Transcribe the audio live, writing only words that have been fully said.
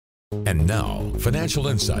And now, financial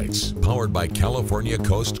insights powered by California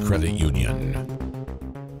Coast Credit Union.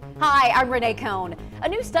 Hi, I'm Renee Cohn. A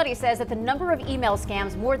new study says that the number of email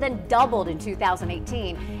scams more than doubled in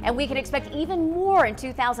 2018, and we can expect even more in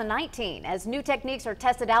 2019 as new techniques are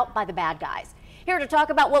tested out by the bad guys. Here to talk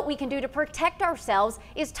about what we can do to protect ourselves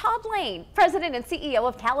is Todd Lane, President and CEO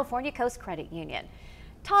of California Coast Credit Union.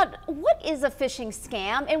 Todd, what is a phishing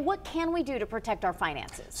scam and what can we do to protect our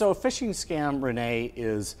finances? So a phishing scam, Renee,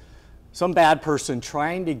 is some bad person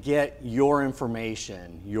trying to get your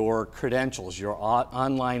information, your credentials, your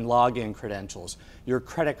online login credentials, your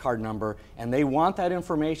credit card number, and they want that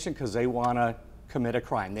information because they want to commit a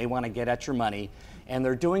crime. They want to get at your money, and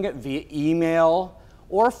they're doing it via email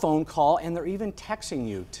or phone call, and they're even texting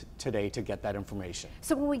you today to get that information.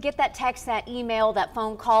 So when we get that text, that email, that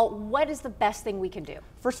phone call, what is the best thing we can do?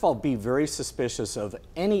 First of all, be very suspicious of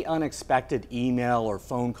any unexpected email or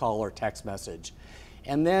phone call or text message.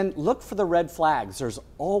 And then look for the red flags. There's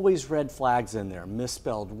always red flags in there.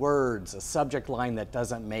 Misspelled words, a subject line that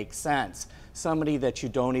doesn't make sense, somebody that you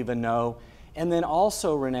don't even know. And then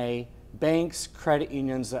also, Renee, banks, credit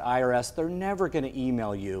unions, the IRS, they're never going to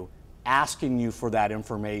email you asking you for that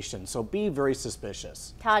information. So be very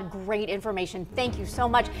suspicious. Todd, great information. Thank you so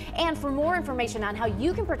much. And for more information on how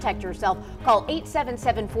you can protect yourself, call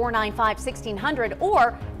 877-495-1600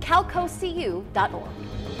 or calcocu.org.